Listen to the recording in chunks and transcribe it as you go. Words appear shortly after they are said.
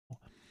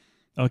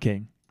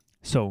Okay,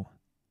 so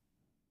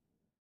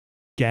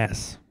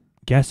gas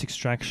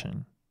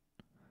extraction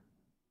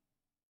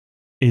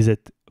is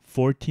at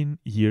 14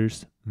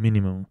 years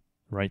minimum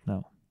right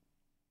now.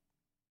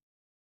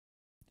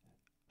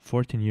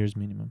 14 years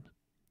minimum.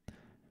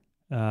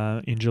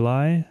 In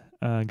July,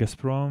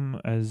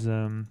 Gazprom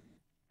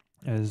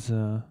as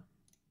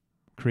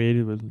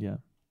created,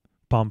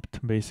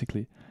 pumped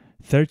basically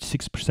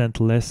 36%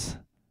 less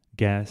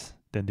gas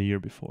than the year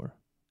before.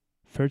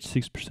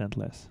 36%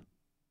 less.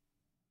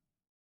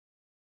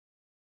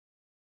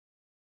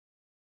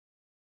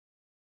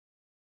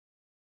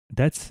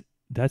 That's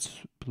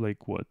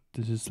like what?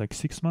 This is like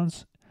 6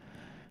 months?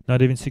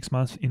 Not even 6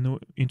 months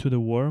into the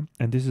war,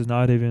 and this is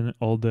not even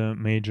all the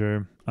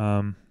major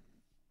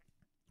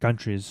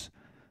countries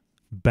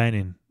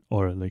banning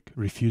or like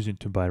refusing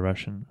to buy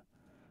Russian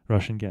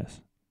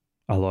gas.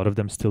 A lot of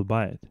them still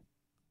buy it,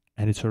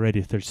 and it's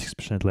already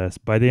 36% less.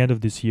 By the end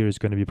of this year, it's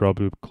going to be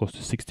probably close to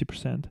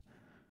 60%.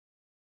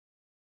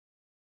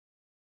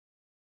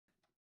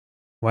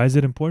 Why is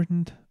it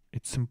important?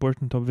 It's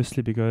important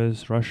obviously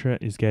because Russia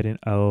is getting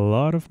a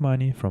lot of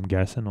money from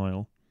gas and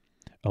oil.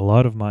 A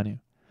lot of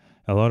money.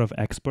 A lot of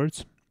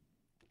exports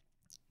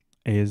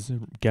is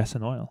gas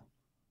and oil.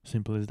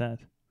 Simple as that.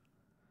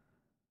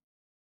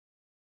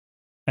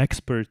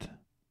 Export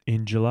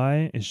in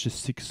July is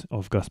just 6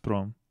 of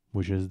Gazprom,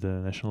 which is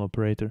the national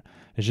operator.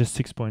 It's just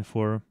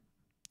 6.4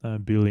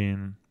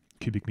 billion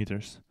cubic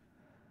meters.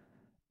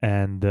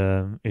 And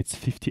it's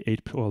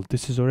 58. Well,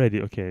 this is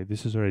already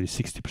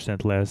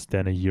 60% less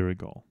than a year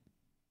ago.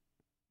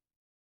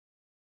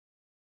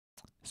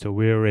 So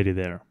we're already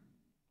there.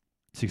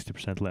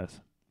 60%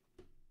 less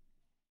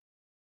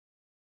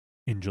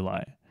in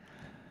July.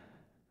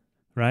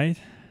 Right?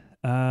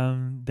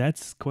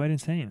 That's quite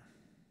insane.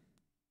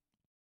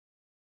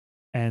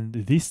 And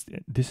this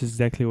is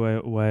exactly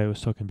why I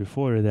was talking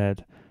before,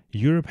 that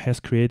Europe has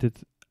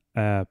created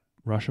a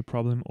Russia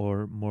problem,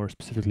 or more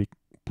specifically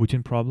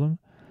Putin problem,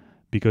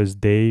 because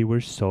they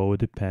were so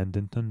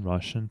dependent on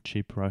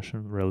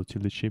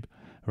relatively cheap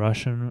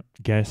Russian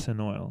gas and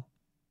oil.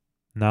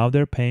 Now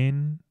they're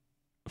paying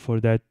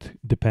for that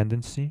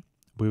dependency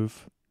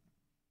with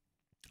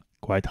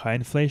quite high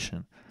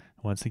inflation.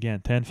 Once again,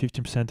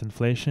 10-15%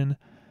 inflation.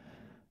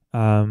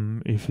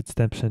 If it's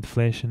 10%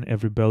 inflation,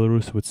 every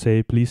Belarus would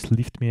say, please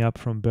lift me up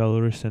from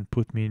Belarus and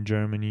put me in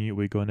Germany.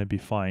 We're gonna be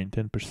fine.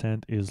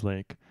 10% is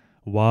like,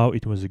 wow,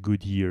 it was a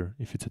good year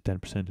if it's a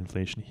 10%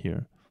 inflation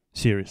here.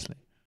 Seriously.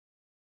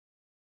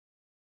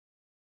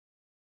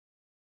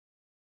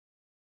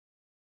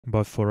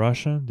 But for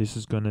Russia, this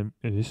is gonna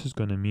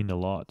mean a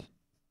lot.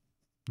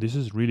 This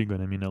is really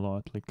gonna mean a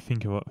lot. Like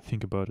think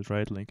about it,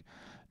 right? Like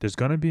there's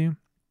gonna be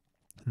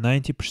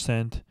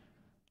 90%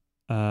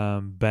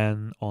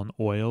 ban on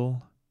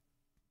oil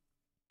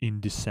in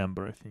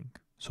December, I think.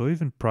 So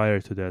even prior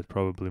to that,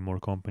 probably more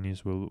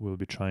companies will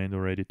be trying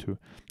already to.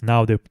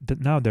 Now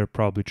they're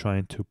probably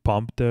trying to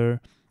pump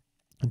their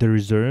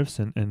reserves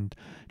and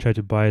try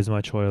to buy as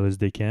much oil as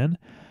they can.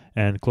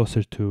 And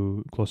closer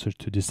to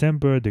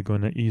December, they're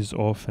gonna ease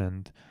off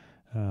and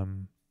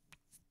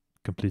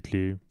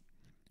completely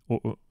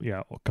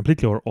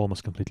or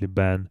almost completely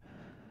ban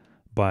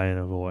buying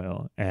of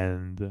oil.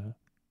 And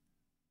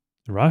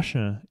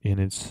Russia, in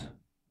its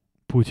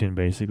Putin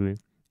basically,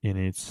 in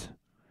its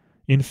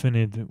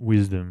infinite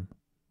wisdom,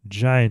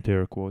 giant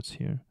air quotes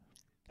here,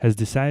 has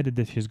decided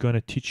that he's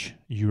gonna teach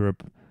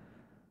Europe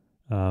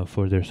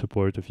for their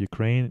support of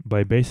Ukraine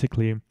by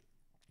basically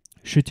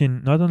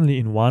shooting not only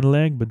in one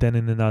leg but then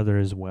in another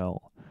as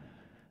well,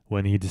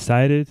 when he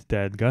decided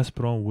that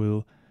Gazprom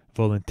will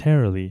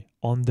voluntarily,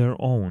 on their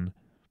own,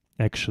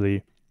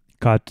 actually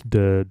cut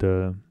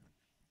the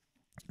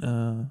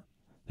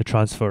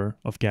transfer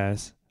of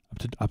gas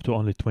up to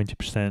only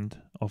 20%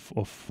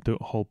 of the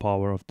whole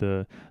power of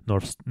the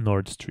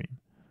Nord Stream.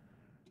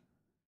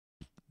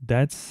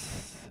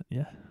 That's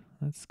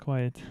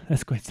quite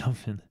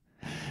something.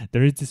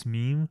 There is this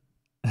meme.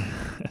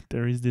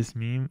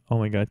 Oh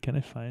my god, can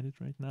I find it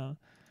right now?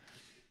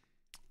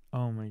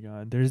 Oh my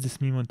god, there is this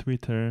meme on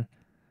Twitter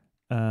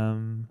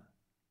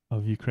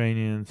of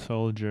Ukrainian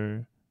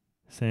soldier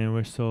saying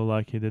we're so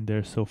lucky that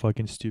they're so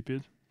fucking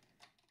stupid.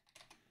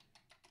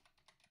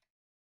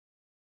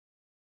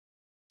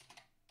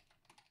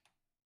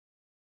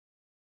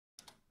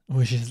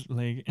 Which is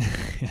like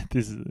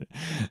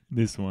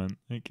this one.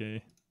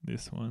 Okay,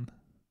 this one.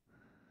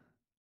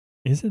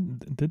 Is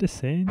it, did they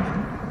say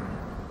anything?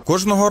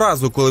 Кожного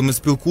разу, коли ми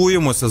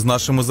спілкуємося з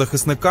нашими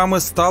захисниками,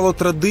 стало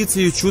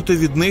традицією чути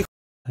від них.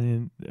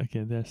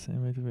 Okay, they're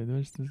saying, wait,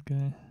 where's this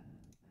guy?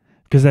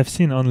 Because I've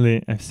seen,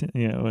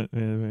 yeah, wait.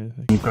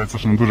 Мені кажеться,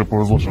 що не дуже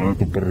повезло, що вони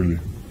тут перелі.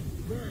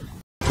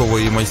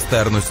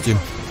 Майстерності.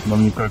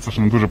 Мені кажеться,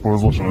 що не дуже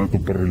повезло, що вони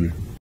тут перелі.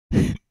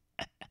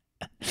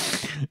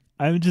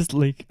 I'm just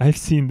like, I've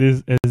seen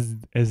this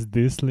as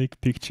this like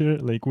picture,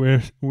 like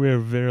we're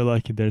very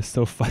lucky they're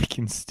so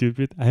fucking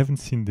stupid. I haven't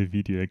seen the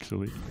video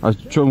actually. А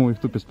чому їх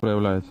тупість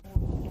проявляється?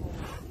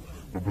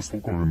 Без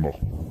толку він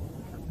нахуй.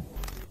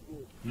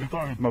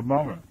 Літають над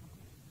нами.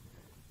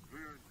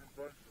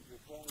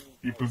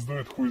 І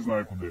пиздують хуй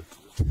знає куди.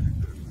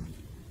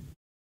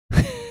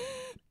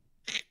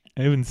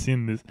 I haven't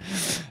seen this.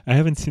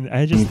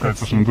 Мені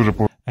кажеться, що не дуже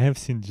I have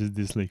seen just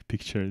this like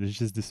picture. There's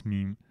just this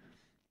meme.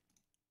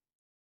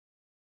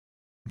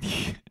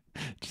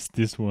 Just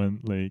this one,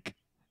 like,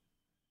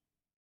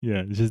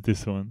 yeah, just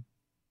this one.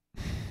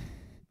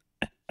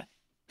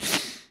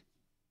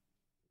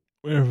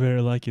 We're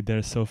very lucky.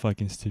 They're so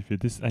fucking stupid.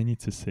 I need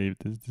to save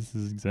this. This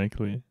is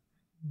exactly.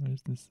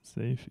 Where's this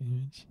save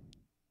image?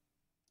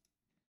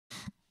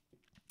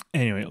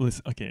 Anyway,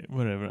 listen. Okay,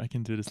 whatever. I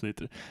can do this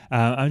later.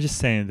 I'm just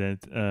saying that.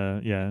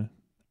 Yeah,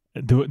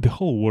 the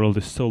whole world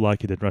is so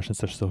lucky that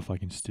Russians are so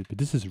fucking stupid.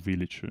 This is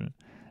really true.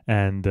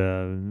 And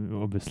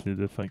obviously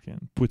the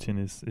fucking Putin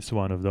is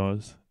one of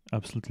those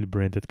absolutely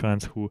brain-dead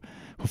cunts who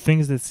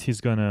thinks that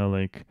he's gonna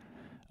like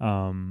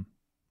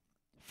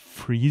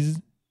freeze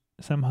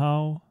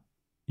somehow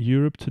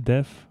Europe to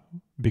death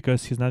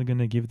because he's not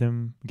gonna give them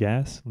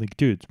gas. Like,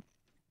 dude,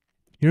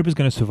 Europe is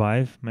gonna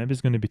survive. Maybe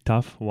it's gonna be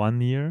tough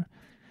 1 year.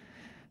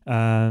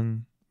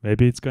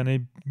 Maybe it's gonna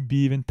be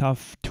even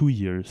tough 2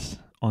 years.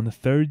 On the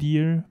third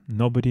year,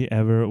 nobody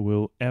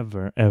will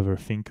ever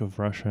think of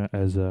Russia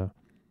as a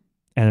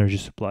energy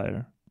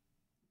supplier.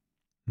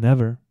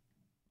 Never.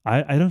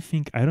 I don't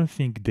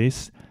think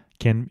this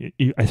can,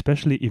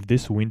 especially if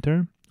this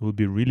winter will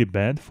be really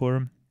bad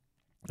for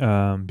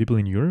people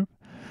in Europe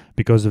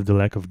because of the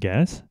lack of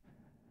gas.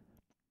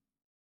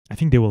 I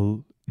think they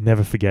will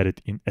never forget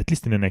it, at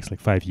least in the next like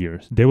 5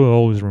 years. They will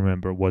always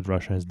remember what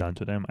Russia has done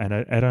to them. And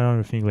I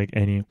don't think like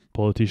any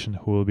politician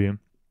who will be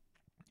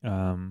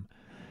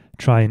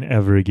trying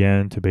ever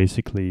again to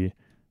basically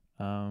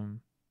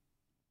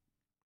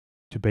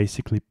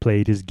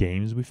play these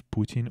games with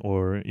Putin,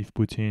 or if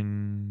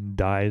Putin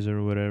dies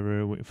or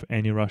whatever, with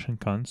any Russian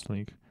cunts,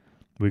 like,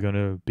 we're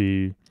gonna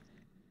be...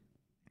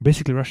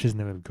 Basically, Russia is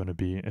never gonna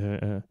be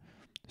a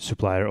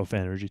supplier of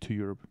energy to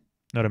Europe.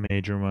 Not a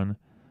major one,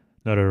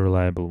 not a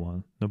reliable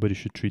one. Nobody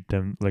should treat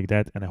them like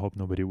that, and I hope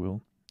nobody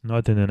will.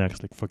 Not in the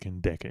next, like, fucking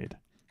decade.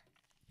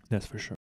 That's for sure.